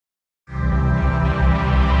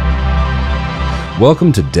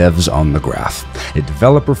Welcome to Devs on the Graph, a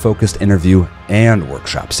developer-focused interview and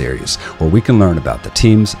workshop series where we can learn about the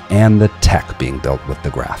teams and the tech being built with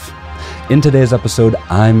the graph. In today's episode,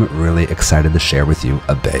 I'm really excited to share with you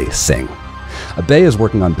Abhay Singh. Abhay is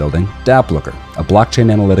working on building DappLooker, a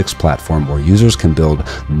blockchain analytics platform where users can build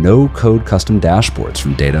no-code custom dashboards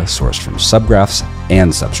from data sourced from subgraphs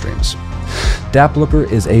and substreams.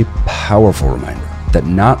 DappLooker is a powerful reminder that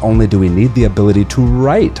not only do we need the ability to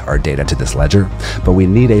write our data to this ledger, but we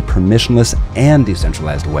need a permissionless and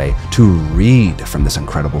decentralized way to read from this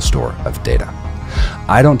incredible store of data.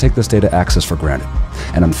 I don't take this data access for granted,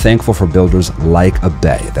 and I'm thankful for builders like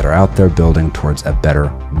Abhay that are out there building towards a better,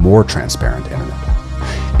 more transparent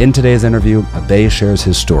internet. In today's interview, Abhay shares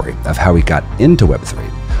his story of how he got into Web3,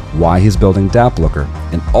 why he's building DappLooker,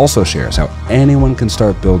 and also shares how anyone can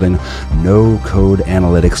start building no-code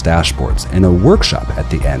analytics dashboards in a workshop at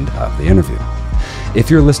the end of the interview. If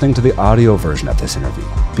you're listening to the audio version of this interview,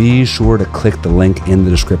 be sure to click the link in the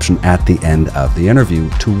description at the end of the interview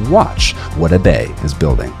to watch what Abhay is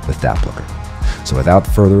building with DappLooker. So without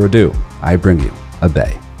further ado, I bring you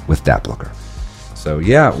Abhay with DappLooker. So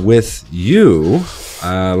yeah, with you,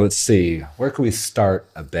 let's see, where can we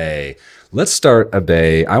start, Abhay? Let's start,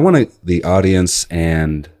 Abhay. I want the audience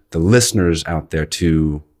and the listeners out there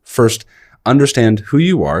to first understand who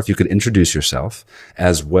you are, if you could introduce yourself,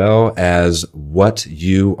 as well as what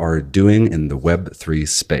you are doing in the Web3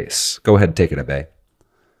 space. Go ahead, take it, Abhay.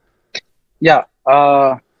 Yeah,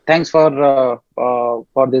 thanks for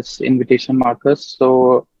this invitation, Marcus.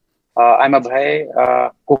 So I'm Abhay,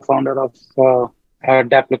 co-founder of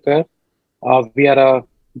DappLooker. We are a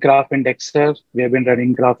graph indexer. We have been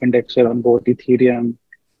running graph indexer on both Ethereum,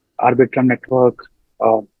 Arbitrum network.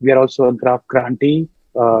 We are also a graph grantee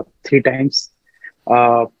 3 times. We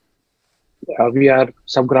are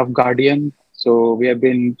subgraph guardian. So we have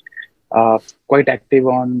been quite active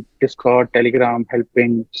on Discord, Telegram,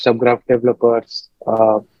 helping subgraph developers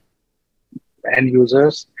and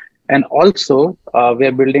users. And also we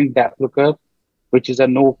are building DappLooker, which is a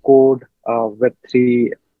no-code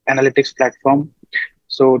Web3 analytics platform.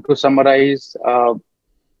 So to summarize,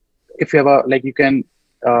 if you have a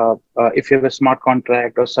if you have a smart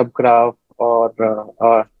contract or subgraph or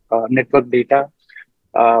network data,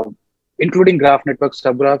 including graph network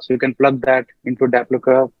subgraphs, you can plug that into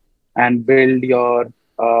DappLooker and build your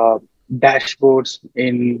dashboards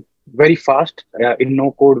in very fast, in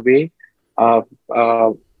no-code way,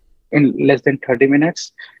 in less than 30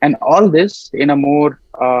 minutes, and all this in a more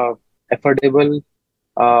affordable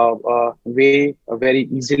way, very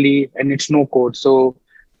easily, and it's no code. So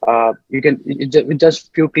you can, with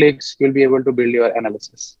just few clicks, you'll be able to build your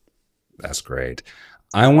analysis. That's great.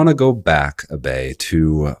 I want to go back, Abhay,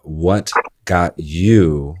 to what got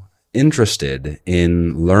you interested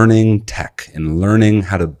in learning tech and learning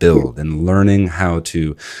how to build and learning how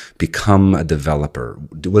to become a developer.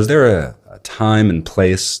 Was there a time and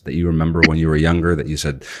place that you remember when you were younger that you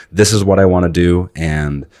said, this is what I want to do,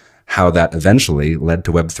 and how that eventually led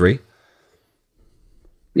to Web3?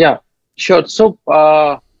 Yeah, sure. So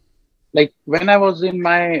like when I was in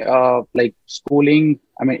my schooling,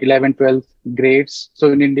 11, 12 grades.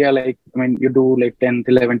 So in India, you do 10th,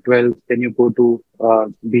 11th, 12th, then you go to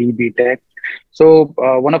B.Tech. So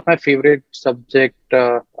one of my favorite subject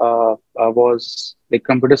was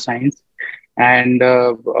computer science. And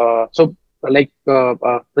so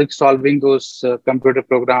solving those computer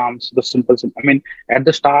programs, the simple, at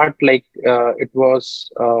the start, it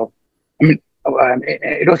was, it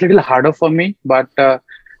was a little harder for me, but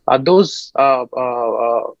those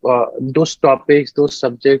topics, those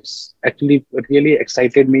subjects actually really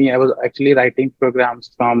excited me. I was actually writing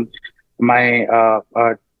programs from my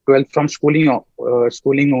 12th, from schooling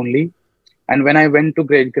only. And when I went to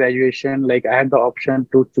graduation, I had the option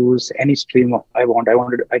to choose any stream I want. I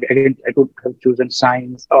could have chosen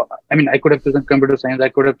science. I could have chosen computer science. I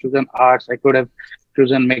could have chosen arts. I could have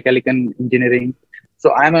chosen mechanical engineering.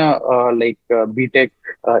 So I'm a B.Tech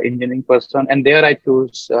engineering person, and there I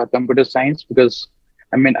chose computer science because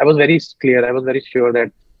I was very clear. I was very sure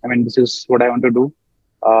that this is what I want to do.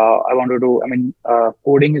 I want to do.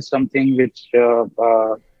 Coding is something which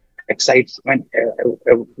excites.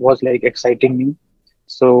 Was exciting me.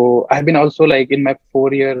 So I've been also in my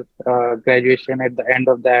 4-year graduation. At the end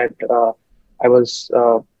of that, I was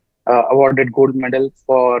awarded gold medal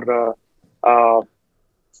for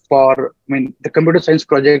the computer science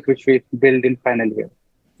project which we built in final year.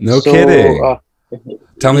 No kidding.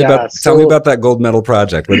 Tell me about that gold medal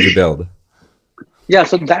project. What did you build? Yeah,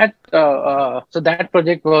 so that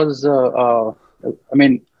project was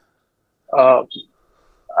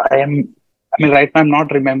I am I mean, right now I'm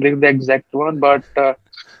not remembering the exact one, but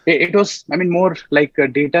it was, I mean, more like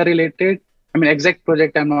data related. I mean, exact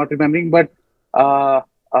project I'm not remembering, but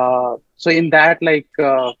so in that, like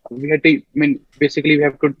we had to, I mean, basically we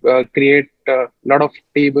have to create a lot of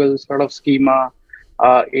tables, a lot of schema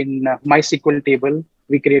in MySQL table.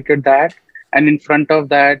 We created that, and in front of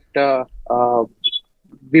that,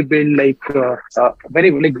 we built like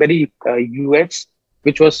very UX,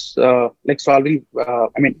 which was like solving.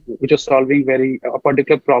 I mean, which was solving very a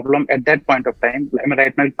particular problem at that point of time. I mean,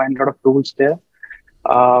 right now you find a lot of tools there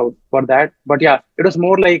for that. But yeah, it was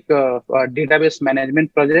more like a database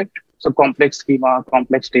management project. So complex schema,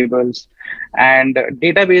 complex tables, and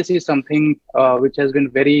database is something which has been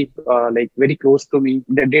very like very close to me.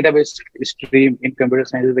 The database stream in computer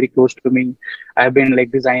science is very close to me. I've been like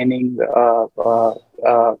designing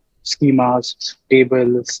schemas,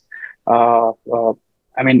 tables.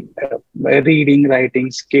 I mean, reading, writing,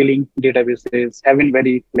 scaling databases have been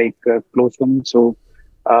very like close to me. So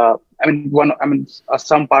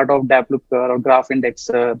some part of DappLooker or Graph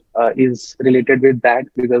Indexer is related with that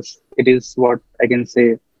because it is what I can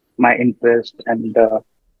say my interest, and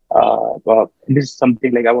this is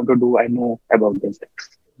something like I want to do. I know about this.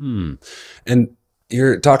 And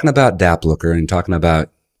you're talking about DappLooker and talking about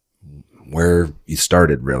where you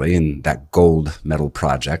started really in that gold medal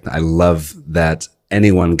project. I love that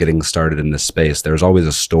anyone getting started in this space, there's always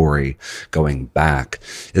a story going back.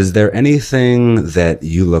 Is there anything that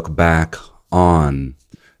you look back on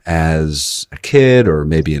as a kid or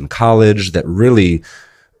maybe in college that really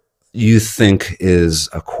you think is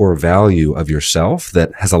a core value of yourself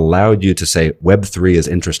that has allowed you to say Web3 is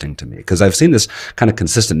interesting to me? Because I've seen this kind of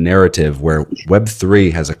consistent narrative where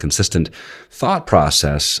Web3 has a consistent thought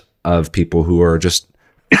process of people who are just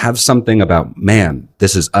have something about, man,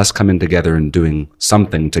 this is us coming together and doing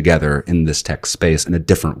something together in this tech space in a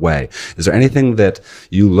different way. Is there anything that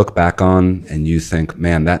you look back on and you think,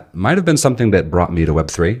 man, that might have been something that brought me to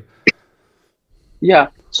Web3? Yeah.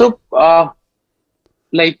 So, I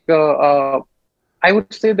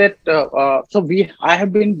would say that I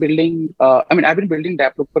have been building. I've been building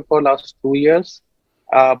DappLooker for last 2 years,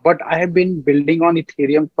 but I have been building on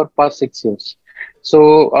Ethereum for past 6 years.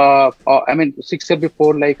 So 6 years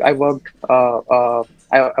before, like I worked, I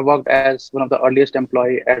worked as one of the earliest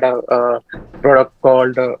employee at a product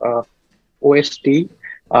called OST,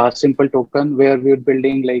 Simple Token, where we were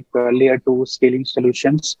building like layer 2 scaling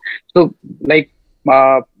solutions. So like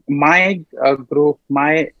my growth,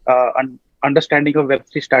 my understanding of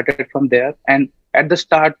Web3 started from there. And at the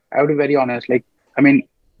start, I would be very honest, like, I mean,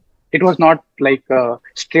 it was not like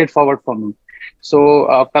straightforward for me.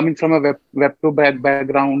 So coming from a web 2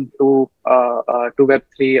 background to web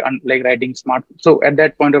 3 and like writing smart. So at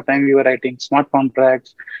that point of time, we were writing smart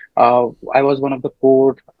contracts. I was one of the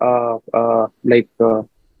code like a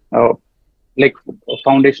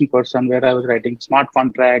foundation person where I was writing smart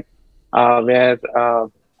contract, where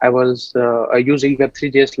I was using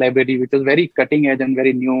Web3.js library, which was very cutting edge and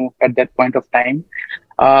very new at that point of time.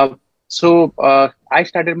 So I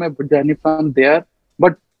started my journey from there.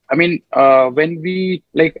 But I mean, when we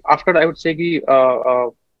like after, I would say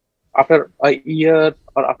after a year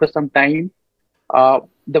or after some time,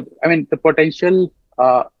 the potential.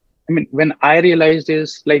 When I realized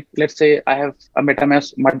is like, let's say I have a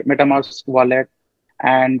MetaMask wallet,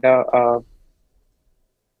 and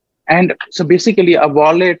so basically a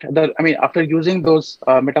wallet. After using those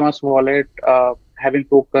MetaMask wallet, having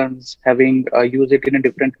tokens, having use it in a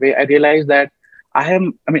different way, I realized that a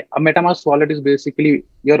MetaMask wallet is basically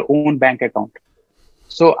your own bank account.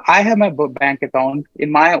 So I have my bank account in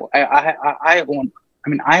my, I own,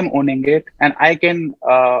 I'm owning it, and I can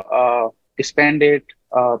spend it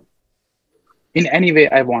in any way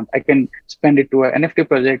I want. I can spend it to an NFT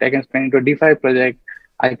project. I can spend it to a DeFi project.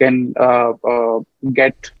 I can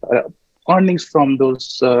get earnings from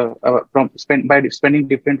those by spending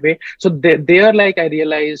different way. So they are like, I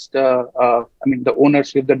realized, the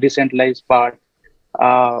ownership, the decentralized part,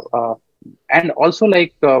 and also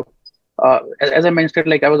like as I mentioned,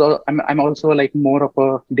 like I'm also like more of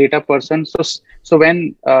a data person. So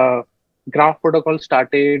when Graph protocol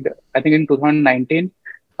started, I think in 2019.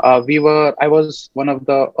 I was one of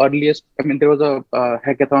the earliest. There was a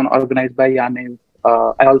hackathon organized by Yaniv.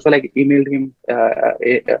 I also like emailed him.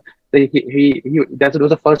 That was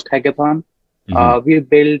the first hackathon. Mm-hmm. We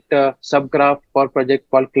built a subgraph for project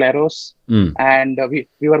called Claros, and we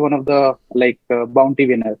were one of the like bounty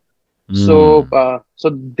winners. So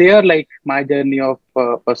there, like my journey of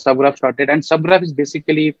subgraph started, and subgraph is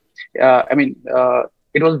basically,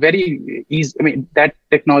 it was very easy. That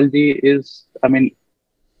technology is,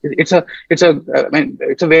 it's a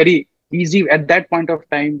very easy at that point of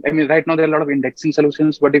time. I mean, right now there are a lot of indexing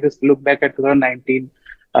solutions, but if you look back at 2019,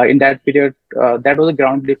 in that period, that was a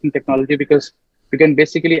groundbreaking technology because we can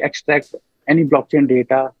basically extract any blockchain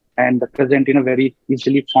data and present in a very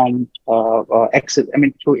easily form access. I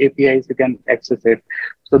mean, through APIs, you can access it.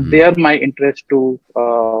 So there, my interest to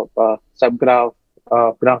subgraph,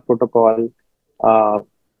 graph protocol,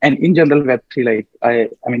 and in general Web3. Like I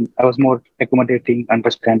mean, I was more accommodating,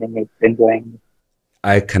 understanding it, enjoying it.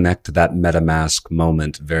 I connect that MetaMask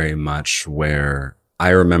moment very much where I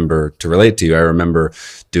remember, to relate to you, I remember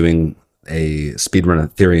doing a speedrun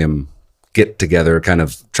Ethereum get together, kind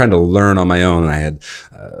of trying to learn on my own. I had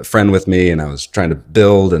a friend with me and I was trying to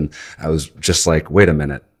build, and I was just like, wait a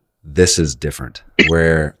minute, this is different,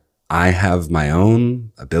 where I have my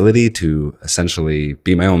own ability to essentially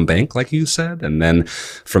be my own bank, like you said. And then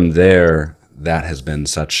from there, that has been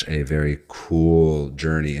such a very cool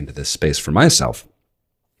journey into this space for myself.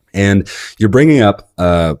 And you're bringing up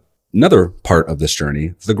another part of this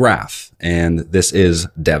journey, the graph. And this is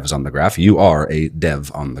devs on the graph. You are a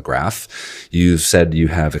dev on the graph. You said you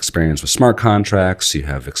have experience with smart contracts. You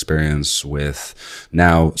have experience with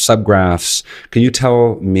now subgraphs. Can you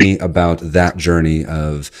tell me about that journey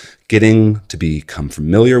of getting to become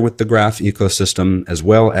familiar with the graph ecosystem, as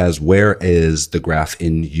well as where is the graph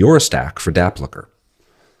in your stack for DappLooker?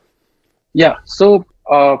 Yeah. So,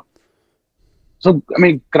 I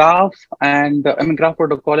mean, graph and graph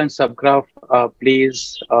protocol and subgraph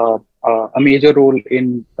plays a major role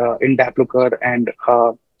in DappLooker and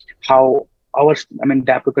how our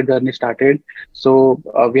DappLooker journey started. So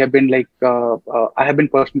we have been I have been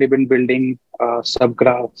personally been building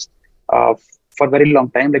subgraphs for a very long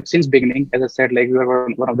time, like since beginning. As I said, like we were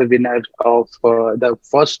one of the winners of the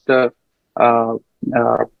first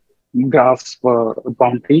graph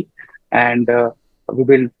bounty, and we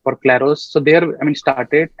built for Claros. So there,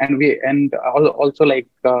 started, and also I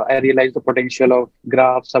realized the potential of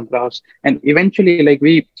graphs, subgraphs, and eventually I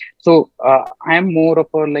am more of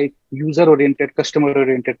a user-oriented,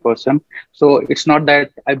 customer-oriented person. So it's not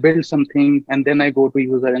that I build something and then I go to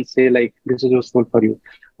user and say this is useful for you.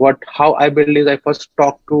 How I build is I first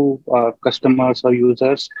talk to customers or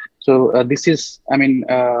users. So this is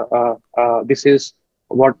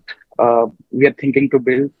what we are thinking to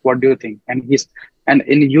build. What do you think? And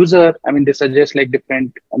in user, they suggest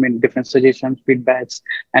different suggestions, feedbacks,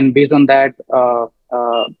 and based on that,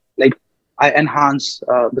 I enhance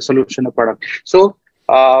the solution or product. So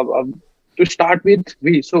to start with,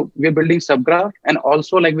 we are building subgraph, and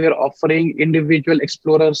also we are offering individual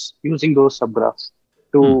explorers using those subgraphs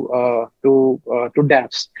to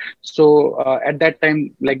dApps. So at that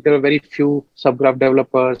time, there were very few subgraph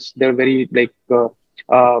developers. There were very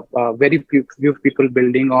few people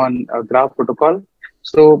building on graph protocol.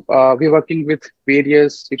 So we're working with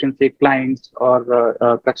various, you can say, clients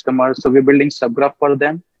or customers. So we're building subgraph for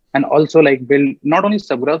them, and also build not only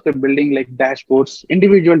subgraphs, we're building dashboards,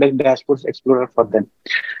 individual dashboards explorer for them.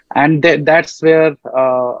 And that's where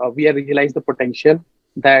we have realized the potential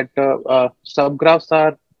that subgraphs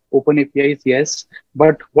are open APIs, yes,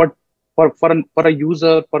 but what for a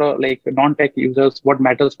user, for a non-tech users, what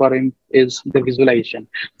matters for him is the visualization.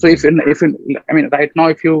 So if right now,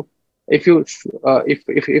 if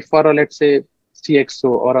for a, let's say, CXO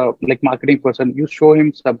or a marketing person, you show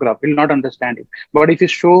him subgraph, he'll not understand it. But if you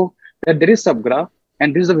show that there is subgraph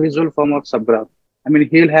and this is a visual form of subgraph,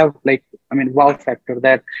 he'll have wow factor,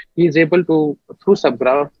 that he is able to, through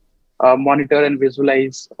subgraph, monitor and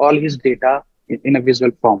visualize all his data in a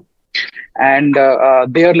visual form. And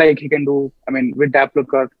there, he can do, with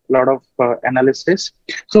DappLooker, a lot of analysis.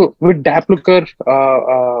 So with DappLooker,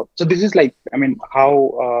 so this is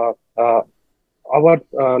how our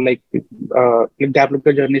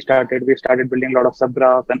DappLooker journey started. We started building a lot of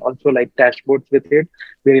subgraphs and also dashboards with it.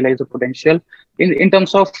 We realized the potential in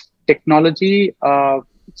terms of technology.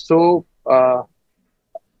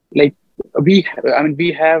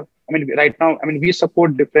 Right now, we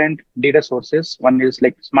support different data sources. One is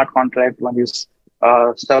smart contract, one is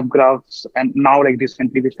subgraphs, and now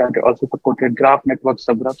recently we started also supported graph network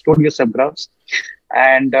subgraphs, studio subgraphs,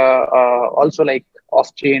 and also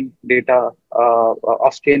off-chain data,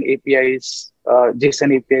 off-chain APIs,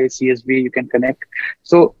 JSON APIs, CSV you can connect.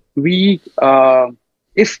 So we,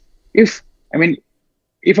 if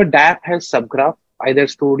a dApp has subgraph, either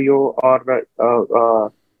studio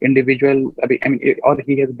or individual, or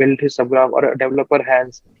he has built his subgraph, or a developer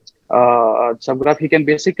has subgraph, he can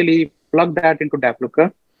basically plug that into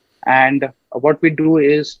DappLooker. And what we do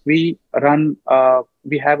is we run,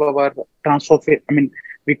 we have our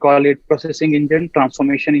we call it processing engine,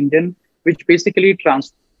 transformation engine, which basically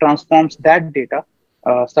transforms that data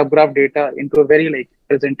subgraph data into a very like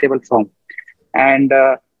presentable form. And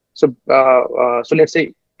so let's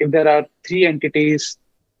say if there are three entities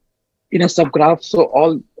in a subgraph,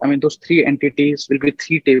 so those three entities will be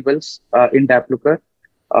three tables in DappLooker.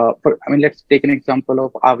 Let's take an example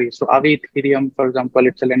of Aave. So Aave Ethereum, for example,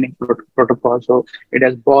 it's a lending protocol. So it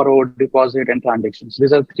has borrow, deposit, and transactions.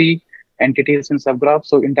 These are three entities in subgraph.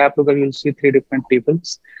 So in DappLooker, you'll see three different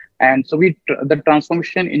tables. And so the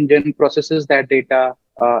transformation engine processes that data,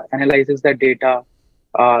 analyzes that data.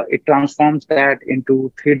 It transforms that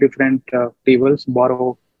into three different tables: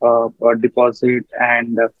 borrow, deposit,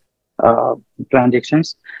 and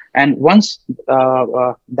transactions. And once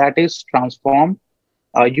that is transformed,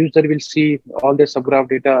 user will see all the subgraph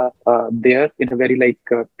data there in a very like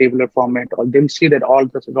tabular format, or they'll see that all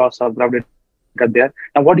the raw subgraph data there.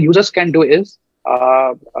 Now, what users can do is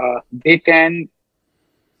they can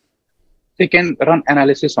run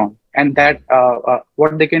analysis on, and that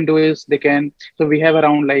what they can do is so we have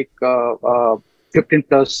around like 15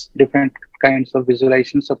 plus different kinds of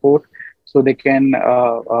visualization support. So they can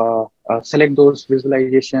select those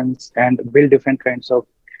visualizations and build different kinds of,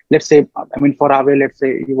 let's say, for Aave, let's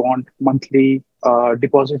say you want monthly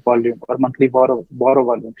deposit volume or monthly borrow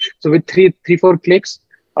volume. So with three, four clicks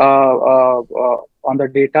on the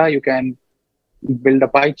data, you can build a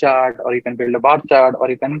pie chart, or you can build a bar chart, or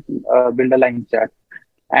you can build a line chart.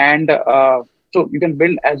 And so you can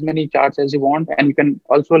build as many charts as you want. And you can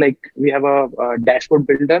also, like, we have a dashboard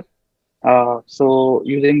builder. So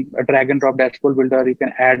using a drag and drop dashboard builder, you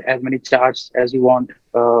can add as many charts as you want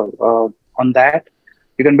on that.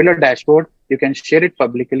 You can build a dashboard, you can share it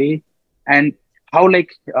publicly. And how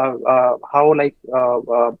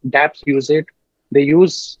dApps use it, they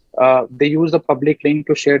use the public link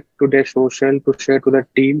to share to their social, to share to the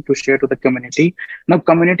team, to share to the community. Now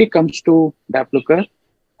community comes to DappLooker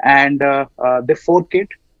and they fork it.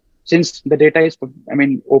 Since the data is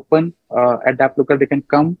open at DappLooker,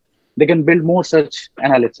 they can build more such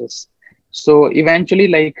analysis. So eventually,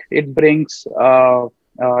 like, it brings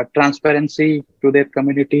transparency to their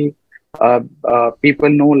community. People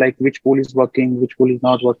know like which pool is working, which pool is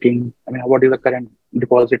not working. What is the current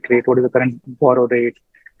deposit rate? What is the current borrow rate?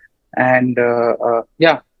 And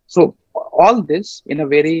so all this in a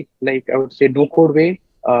very, like, I would say, no code way,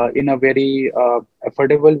 in a very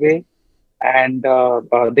affordable way. And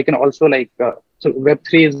they can also so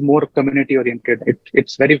Web3 is more community oriented.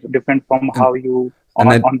 It's very different from how you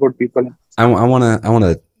onboard people. I want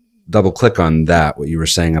to double click on that, what you were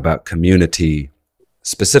saying about community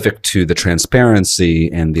specific to the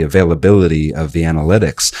transparency and the availability of the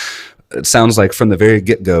analytics. It sounds like from the very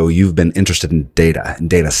get-go, you've been interested in data and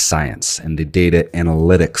data science and the data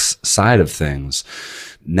analytics side of things.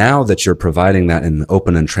 Now that you're providing that in an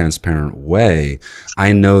open and transparent way,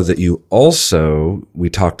 I know that you also, we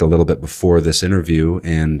talked a little bit before this interview,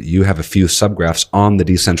 and you have a few subgraphs on the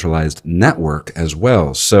decentralized network as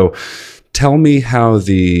well. So tell me how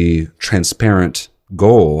the transparent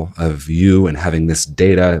goal of you and having this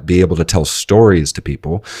data be able to tell stories to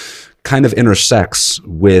people kind of intersects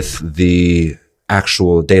with the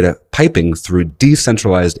actual data piping through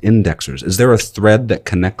decentralized indexers. Is there a thread that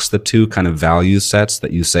connects the two kind of value sets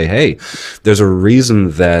that you say, hey, there's a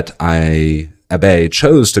reason that Abhay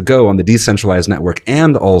chose to go on the decentralized network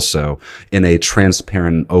and also in a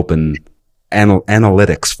transparent, open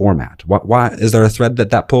analytics format? Why is there a thread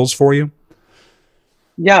that pulls for you?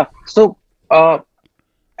 Yeah. So,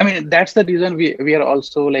 that's the reason we are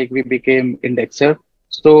also we became indexer.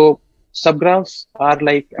 So subgraphs are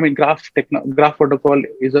graph protocol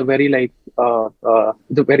is a very it's a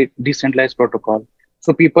very decentralized protocol.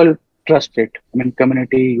 So people trust it.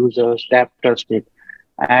 Community users, dApp trust it.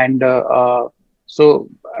 And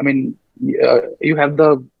you have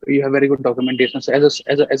very good documentation. So as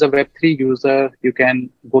a Web3 user, you can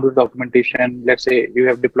go to documentation. Let's say you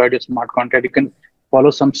have deployed a smart contract, you can follow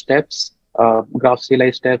some steps, graph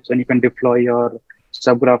CLI steps, and you can deploy your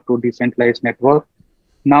subgraph to decentralized network.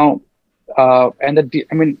 Now, and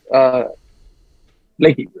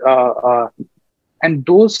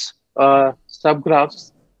those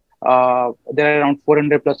subgraphs, there are around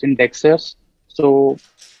 400 plus indexers. So,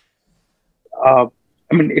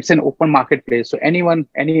 it's an open marketplace. So any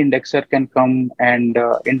indexer can come and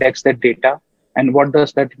index that data. And what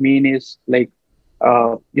does that mean is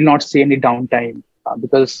you'll not see any downtime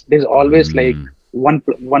because there's always one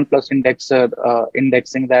plus indexer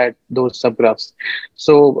indexing those subgraphs.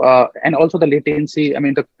 So and also the latency,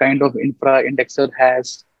 the kind of infra indexer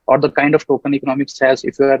has, or the kind of token economics has,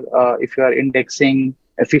 if you are indexing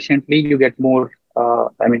efficiently, you get more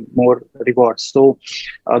more rewards. So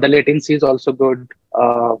the latency is also good.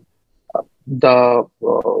 the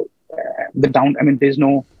down. I mean, there's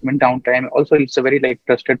no downtime. Also, it's a very like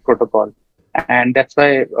trusted protocol, and that's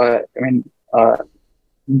why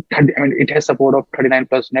it has support of 39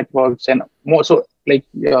 plus networks and more. So like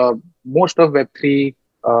most of Web3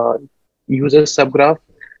 uses subgraph,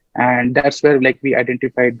 and that's where like we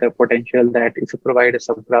identified the potential that if you provide a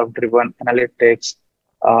subgraph driven analytics,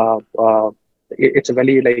 uh, uh, it's a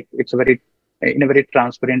very in a very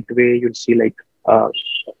transparent way. You'll see like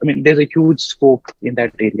there's a huge scope in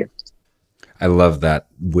that area. I love that.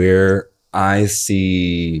 Where I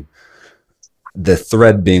see the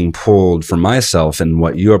thread being pulled for myself and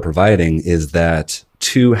what you are providing is that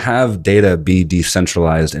to have data be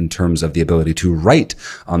decentralized in terms of the ability to write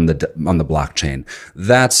on the blockchain,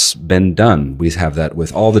 that's been done. We have that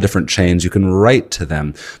with all the different chains. You can write to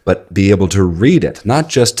them, but be able to read it, not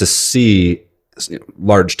just to see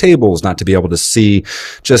large tables, not to be able to see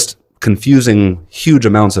just confusing huge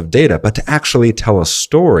amounts of data, but to actually tell a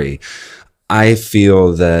story. I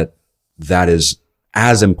feel that that is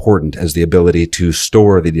as important as the ability to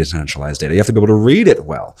store the decentralized data. You have to be able to read it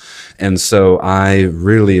well. And so I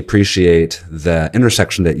really appreciate the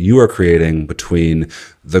intersection that you are creating between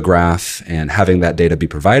the graph and having that data be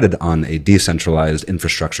provided on a decentralized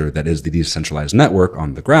infrastructure that is the decentralized network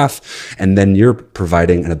on the graph. And then you're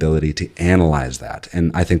providing an ability to analyze that.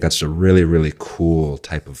 And I think that's a really, really cool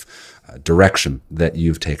type of direction that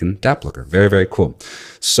you've taken DappLooker. Very, very cool.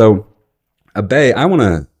 So Abhay, I want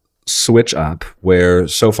to switch up where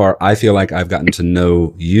so far I feel like I've gotten to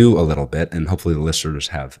know you a little bit, and hopefully the listeners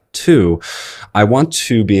have too. I want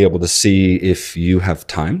to be able to see if you have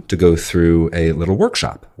time to go through a little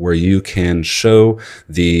workshop where you can show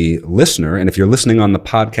the listener. And if you're listening on the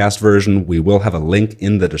podcast version, we will have a link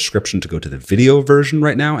in the description to go to the video version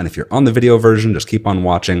right now. And if you're on the video version, just keep on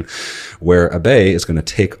watching, where Abhay is going to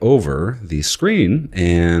take over the screen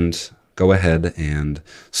and go ahead and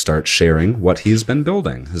start sharing what he's been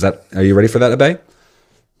building. Are you ready for that, Abhay?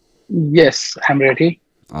 Yes, I'm ready.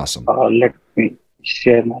 Awesome. Let me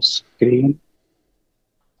share my screen.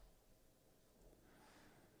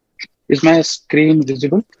 Is my screen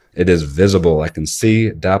visible? It is visible. I can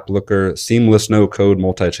see DappLooker, seamless no-code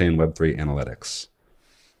multi-chain Web3 analytics.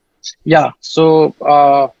 Yeah. So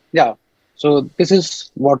So this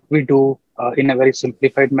is what we do in a very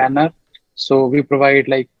simplified manner. So we provide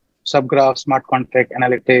like subgraph, smart contract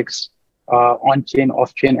analytics, on-chain,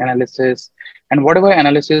 off-chain analysis, and whatever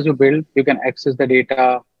analysis you build, you can access the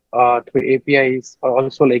data through APIs, or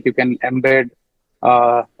also like you can embed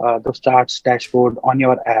those charts dashboard on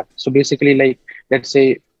your app. So basically, like let's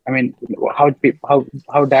say, how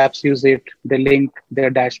dApps use it, they link their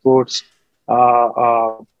dashboards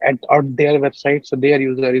at their website, so their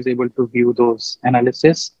user is able to view those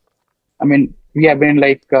analysis. We have been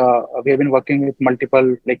working with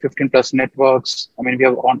multiple, like 15 plus networks. We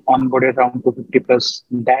have onboarded around 250 plus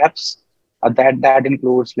dApps. That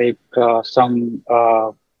includes like some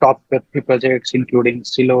top Web3 projects, including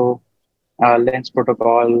Silo, Lens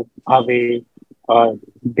Protocol, Aave,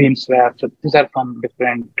 Beamswap. So these are from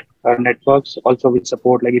different networks. Also, we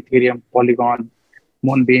support like Ethereum, Polygon,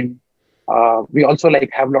 Moonbeam. We also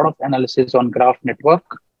like have a lot of analysis on Graph network.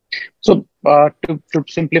 So to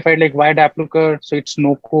simplify, like why DappLooker? So it's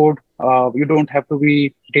no code. You don't have to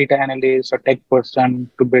be data analyst or tech person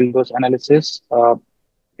to build those analysis.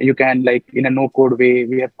 You can, like in a no code way,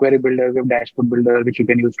 we have query builder, we have dashboard builder, which you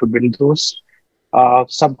can use to build those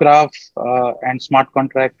subgraph and smart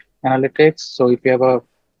contract analytics. So if you have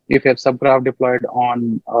subgraph deployed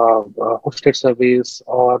on hosted service,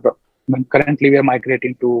 or currently we are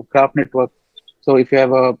migrating to graph network. So if you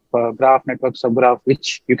have a graph network subgraph,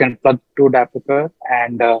 which you can plug to DappLooker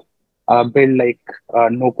and build like a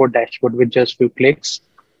no-code dashboard with just few clicks.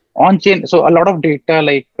 On-chain, so a lot of data,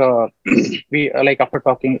 like we like after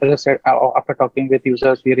talking, as I said, after talking with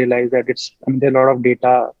users, we realized that there are a lot of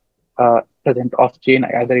data present off-chain,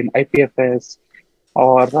 either in IPFS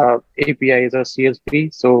or APIs or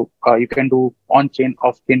CSV. So you can do on-chain,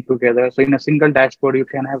 off-chain together. So in a single dashboard, you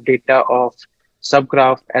can have data of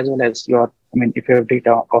subgraph as well as if you have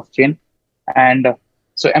data off-chain. And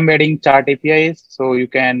so embedding chart APIs, so you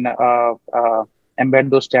can embed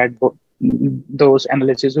those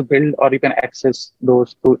analysis you build, or you can access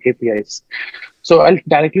those through APIs. So I'll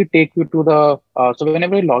directly take you to the, so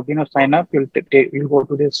whenever you log in or sign up, you'll go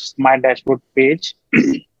to this My Dashboard page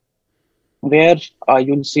where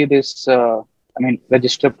you'll see this,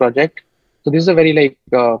 register project. So this is a very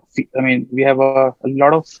we have a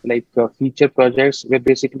lot of feature projects where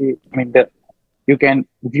basically, you can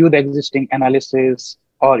view the existing analysis,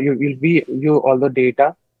 or you will view all the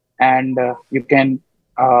data, and you can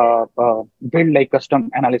build like custom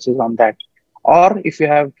analysis on that. Or if you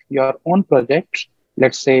have your own project,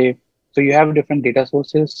 let's say, so you have different data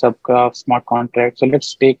sources, subgraph, smart contract. So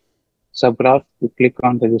let's take subgraph, you click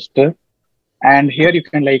on register, and here you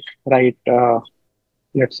can like write,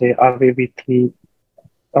 let's say AVV3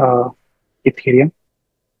 uh, Ethereum.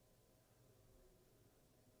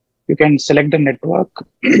 You can select the network.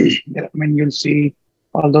 I mean, you'll see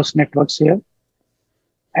all those networks here.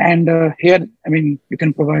 And here, I mean, you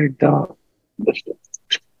can provide the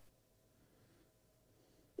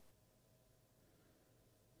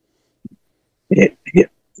here,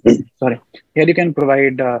 sorry. Here you can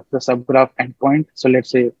provide the subgraph endpoint. So let's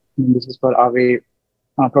say this is for Aave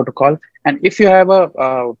protocol. And if you have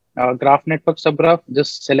a graph network subgraph,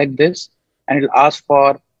 just select this and it'll ask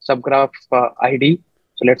for subgraph ID.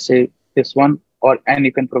 So let's say this one, and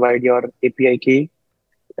you can provide your API key.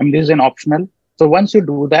 And this is an optional. So once you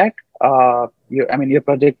do that, your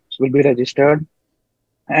project will be registered.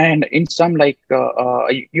 And in some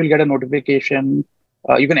you'll get a notification.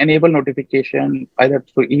 You can enable notification either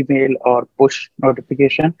through email or push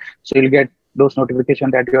notification. So you'll get those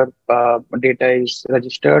notifications that your data is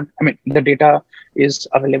registered. I mean, the data is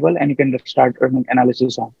available and you can start running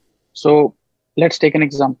analysis on. So let's take an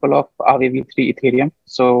example of AVV3 Ethereum.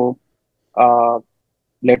 So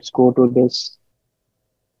let's go to this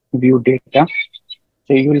view data.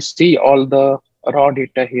 So you will see all the raw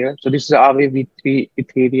data here. So this is AVV3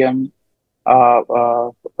 Ethereum,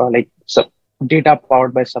 data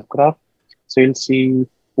powered by subgraph. So you'll see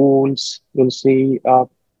pools, you'll see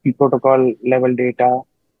protocol level data,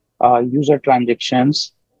 user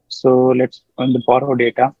transactions. So let's on the borrow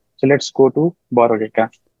data. So let's go to borrow data.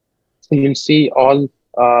 So you'll see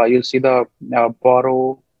the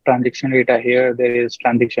borrow transaction data here. There is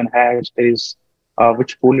transaction hash. There is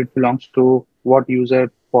which pool it belongs to, what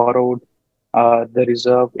user borrowed, the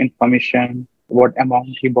reserve information, what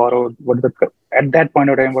amount he borrowed, at that point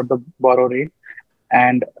of time, what the borrow rate,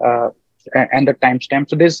 and the timestamp.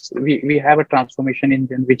 So we have a transformation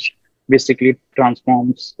engine which basically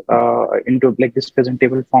transforms into like this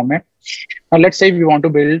presentable format. Now let's say we want to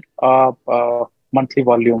build a monthly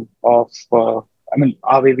volume of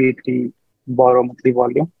AVV3 borrow monthly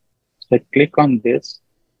volume. So click on this.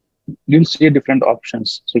 You'll see different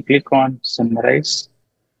options. So click on summarize.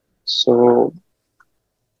 So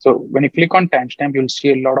when you click on timestamp, you'll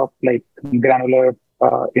see a lot of like granular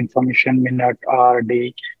information, minute, hour,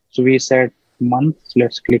 day. So we said month. So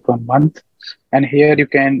let's click on month, and here you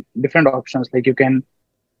can different options like you can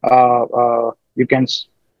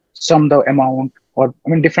sum the amount, or I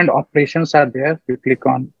mean different operations are there. You click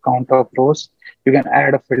on count of rows. You can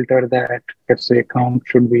add a filter that let's say count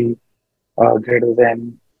should be greater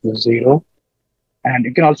than 0, and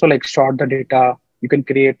you can also like sort the data. You can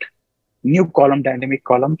create new column, dynamic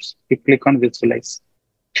columns. You click on visualize.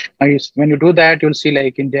 Now, when you do that, you'll see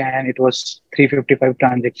like in Jan, it was 355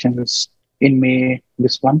 transactions. In May,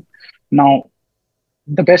 this one. Now,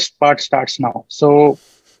 the best part starts now. So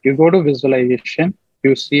you go to visualization,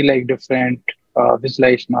 you see like different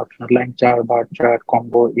visualization options, line chart, bar chart,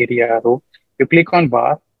 combo, area, row. You click on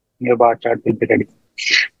bar, your bar chart will be ready.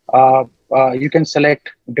 You can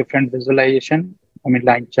select different visualization. I mean,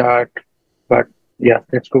 line chart, but yeah,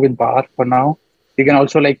 let's go with bar for now. You can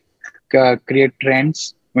also like create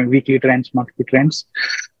trends, I mean, weekly trends, monthly trends,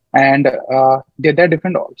 and there are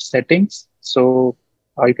different settings. So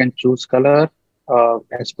you can choose color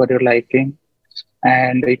as per your liking,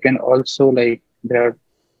 and you can also like there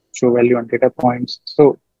show value and data points.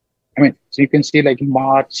 So I mean, so you can see like in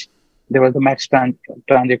March there was the max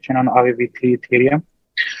transaction on AVV3 Ethereum,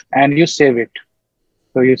 and you save it.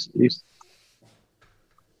 So you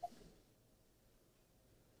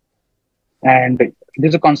and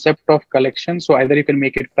there's a concept of collection. So either you can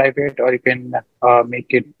make it private or you can make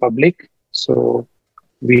it public. So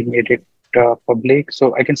we made it public.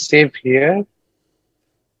 So I can save here.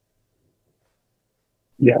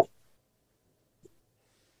 Yeah.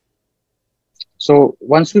 So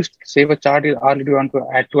once you save a chart, you already want to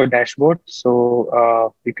add to a dashboard.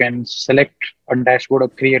 So you can select a dashboard or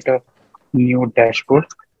create a new dashboard.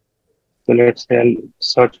 So let's say I'll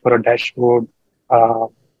search for a dashboard.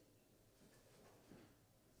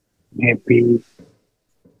 Maybe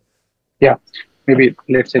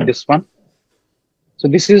let's say this one. So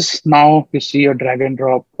this is now you see a drag and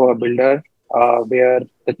drop builder where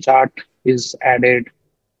the chart is added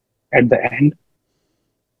at the end.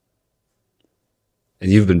 And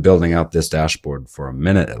you've been building out this dashboard for a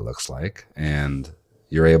minute, it looks like, and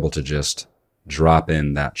you're able to just drop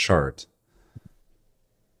in that chart.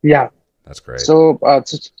 Yeah, that's great. So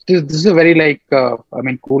this is a very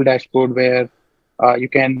cool dashboard where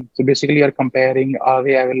so basically you're comparing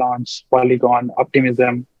Aave, Avalanche, Polygon,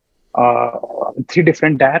 Optimism, three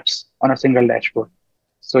different dApps on a single dashboard.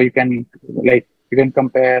 So you can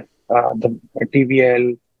compare the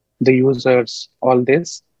TVL, the users, all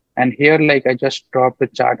this. And here, like I just dropped the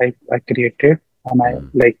chart I created and I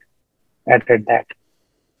like added that.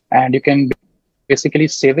 And you can basically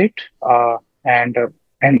save it and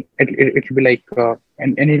it will be like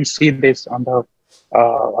and you'll see this on the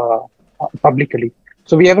publicly.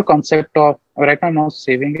 So we have a concept of right now I'm not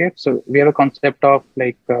saving it. So we have a concept of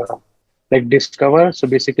like discover. So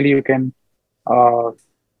basically you can uh,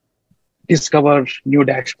 discover new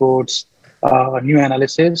dashboards, new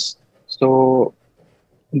analysis. So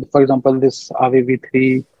for example, this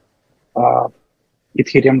AVV3 uh,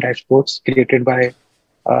 Ethereum dashboards created by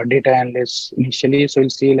data analysts initially. So you'll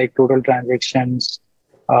see like total transactions,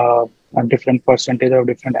 a different percentage of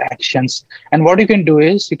different actions. And what you can do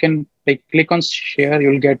is you can like click on share,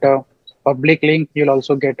 you'll get a public link. You'll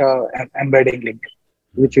also get an embedding link,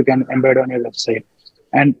 which you can embed on your website.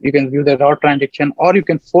 And you can view the raw transaction, or you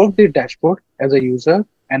can fork the dashboard as a user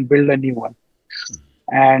and build a new one.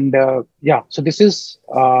 And yeah, so this is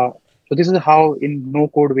how in no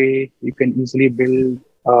code way you can easily build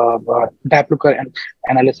DappLooker and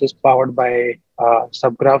analysis powered by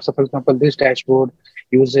subgraphs. So for example, this dashboard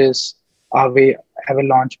uses Aave,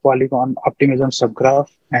 Avalanche, Polygon, Optimism subgraph,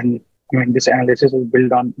 and I mean this analysis is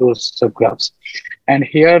built on those subgraphs. And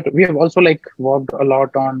here we have also like worked a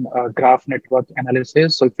lot on graph network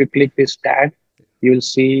analysis. So if you click this tag, you'll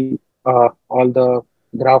see all the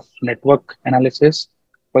graph network analysis.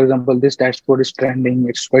 For example, this dashboard is trending.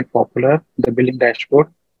 It's quite popular, the billing dashboard.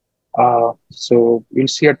 So you'll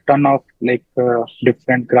see a ton of like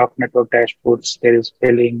different graph network dashboards. There is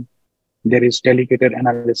billing, there is delegated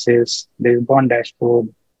analysis, there is bond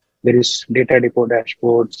dashboard, there is data depot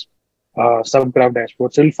dashboards, subgraph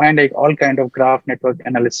dashboards. So you'll find like all kind of graph network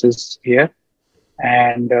analysis here.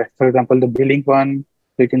 And for example, the billing one,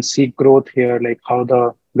 you can see growth here, like how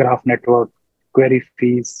the graph network query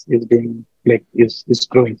fees is being like is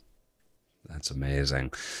growing. That's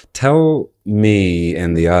amazing. Tell me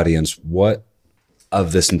and the audience what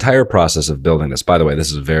of this entire process of building this. By the way,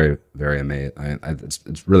 this is very, very amazing.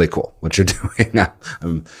 It's really cool what you're doing.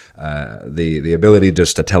 The ability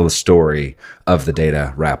just to tell a story of the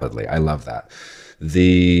data rapidly. I love that.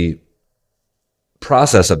 The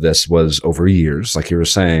process of this was over years, like you were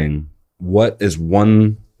saying. What is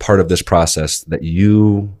one part of this process that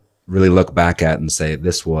you really look back at and say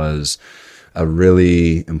this was a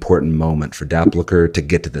really important moment for DappLooker to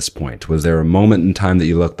get to this point? Was there a moment in time that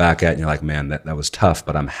you look back at and you're like, man, that was tough,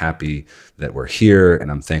 but I'm happy that we're here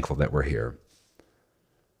and I'm thankful that we're here?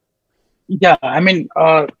 Yeah, I mean,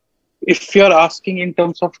 if you're asking in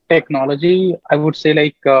terms of technology, I would say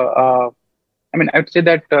like, I mean, I would say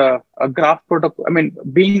that a graph protocol, I mean,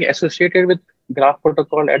 being associated with graph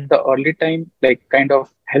protocol at the early time, like kind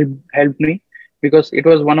of helped me because it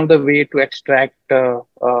was one of the way to extract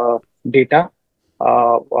data.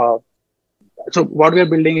 So what we're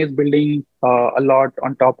building is building a lot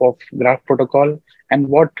on top of graph protocol. And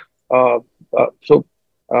what so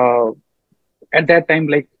at that time,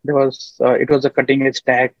 like there was it was a cutting edge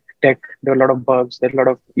tech. There were a lot of bugs, there were a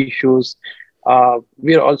lot of issues.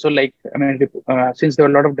 We're also like, I mean, since there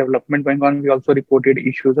were a lot of development going on, we also reported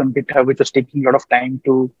issues on GitHub, which was taking a lot of time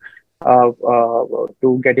to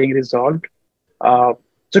getting resolved.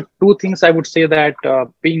 So two things I would say that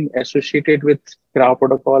being associated with graph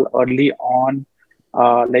protocol early on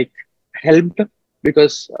like helped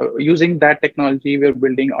because using that technology, we're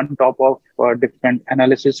building on top of different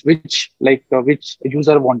analysis, which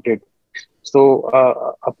user wanted. So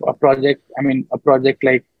a project, I mean, a project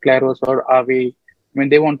like Claros or Aave, I mean,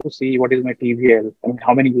 they want to see what is my TVL, I mean,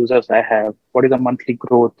 how many users I have, what is the monthly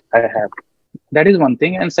growth I have. That is one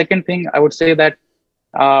thing. And second thing, I would say that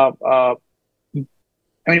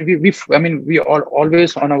I mean, we are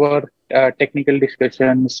always on our technical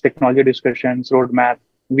discussions, technology discussions, roadmap.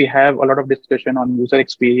 We have a lot of discussion on user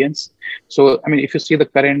experience. So, I mean, if you see the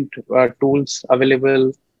current tools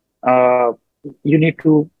available, you need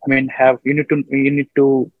to, I mean,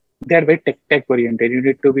 they are very tech oriented. You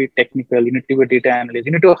need to be technical. You need to be a data analyst.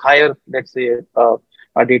 You need to hire, let's say, a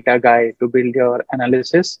data guy to build your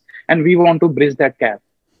analysis. And we want to bridge that gap.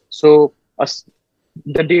 So,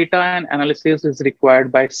 the data and analysis is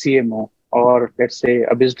required by CMO or let's say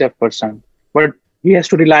a biz dev person, but he has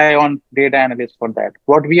to rely on data analysts for that.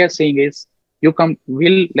 What we are saying is we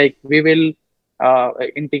will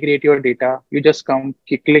integrate your data. You just come,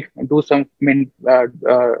 click, do some,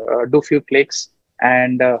 do few clicks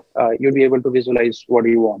and you'll be able to visualize what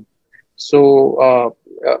you want. So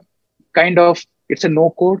kind of it's a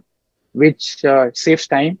no code, which saves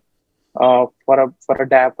time for a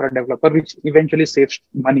developer, which eventually saves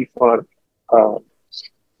money uh,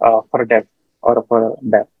 for a dev or for a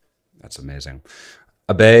dev. That's amazing.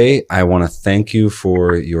 Abhay, I want to thank you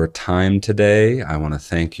for your time today. I want to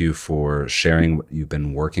thank you for sharing what you've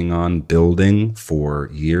been working on building for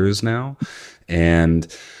years now.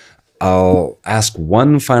 And I'll ask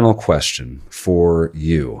one final question for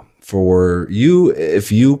you. For you,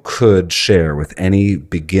 if you could share with any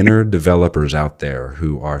beginner developers out there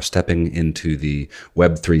who are stepping into the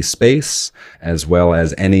Web3 space, as well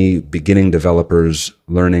as any beginning developers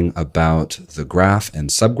learning about the graph and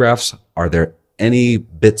subgraphs, are there any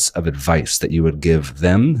bits of advice that you would give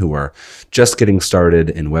them who are just getting started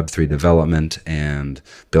in Web3 development and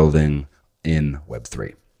building in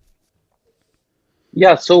Web3?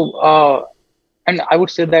 Yeah, so and I would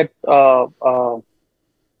say that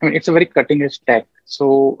I mean, it's a very cutting edge tech.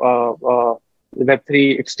 So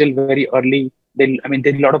Web3, it's still very early. I mean,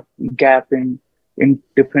 there's a lot of gap in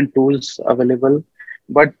different tools available.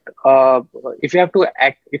 But if you have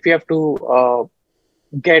to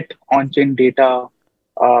get on-chain data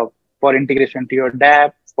for integration to your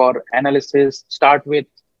dApp, for analysis, start with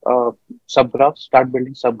subgraphs, start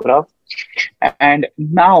building subgraph. And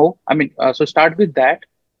now, I mean, so start with that.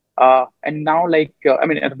 And now, there's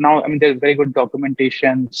very good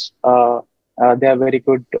documentations. They are very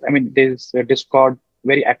good. I mean, there's a Discord,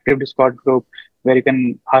 very active Discord group where you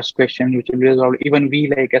can ask questions, which will resolve. Even we,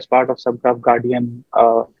 like as part of Subgraph Guardian,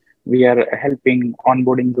 we are helping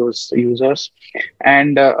onboarding those users.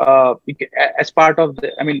 And as part of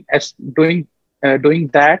the, I mean, as doing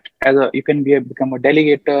that, you can become a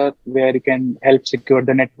delegator where you can help secure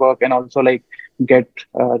the network and also like get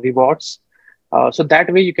rewards. So that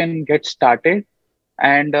way you can get started.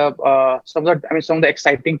 And some of the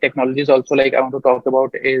exciting technologies also like I want to talk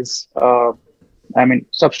about is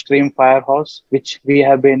Substream Firehouse, which we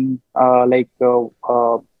have been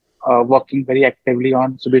working very actively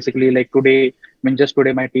on. So basically, like today, just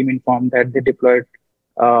today, my team informed that they deployed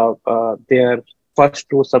their first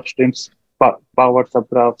two Substreams powered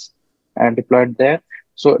subgraphs and deployed there.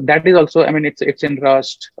 So that is also, it's in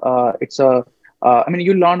Rust.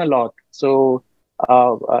 You learn a lot. So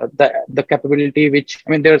the capability, which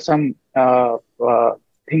there are some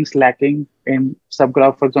things lacking in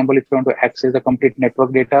subgraph. For example, if you want to access the complete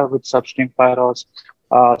network data with Substream Firehouse,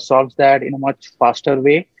 solves that in a much faster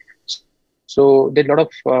way. So there's a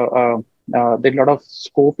lot of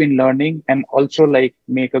scope in learning, and also like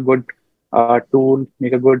make a good tool,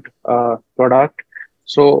 make a good product.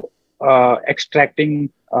 So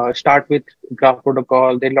extracting. Start with graph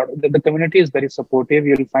protocol. The community is very supportive.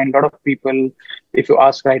 You'll find a lot of people. If you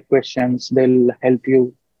ask right questions, they'll help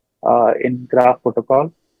you in graph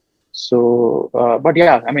protocol. So, but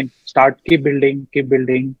yeah, keep building,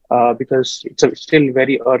 because it's still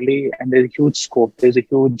very early and there's a huge scope. There's a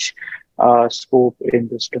huge scope in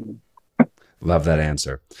this domain. Love that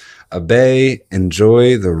answer. Abhay,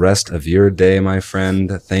 enjoy the rest of your day, my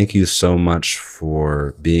friend. Thank you so much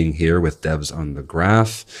for being here with Devs on the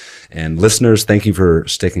Graph. And listeners, thank you for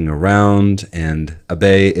sticking around. And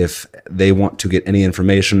Abhay, if they want to get any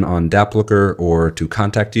information on DappLooker or to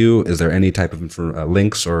contact you, is there any type of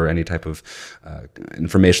links or any type of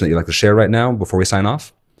information that you'd like to share right now before we sign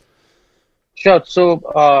off? Sure. So,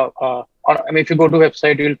 if you go to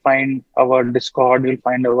website, you'll find our Discord, you'll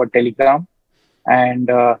find our Telegram. And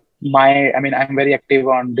I'm very active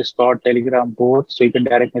on Discord, Telegram, both. So you can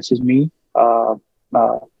direct message me. On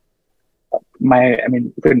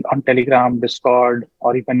Telegram, Discord,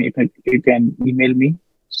 or you can email me.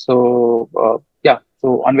 So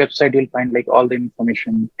so on website you'll find like all the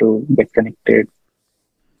information to get connected.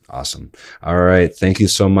 Awesome. All right. Thank you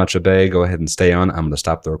so much, Abhay. Go ahead and stay on. I'm going to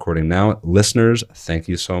stop the recording now. Listeners, thank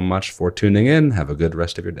you so much for tuning in. Have a good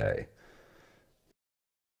rest of your day.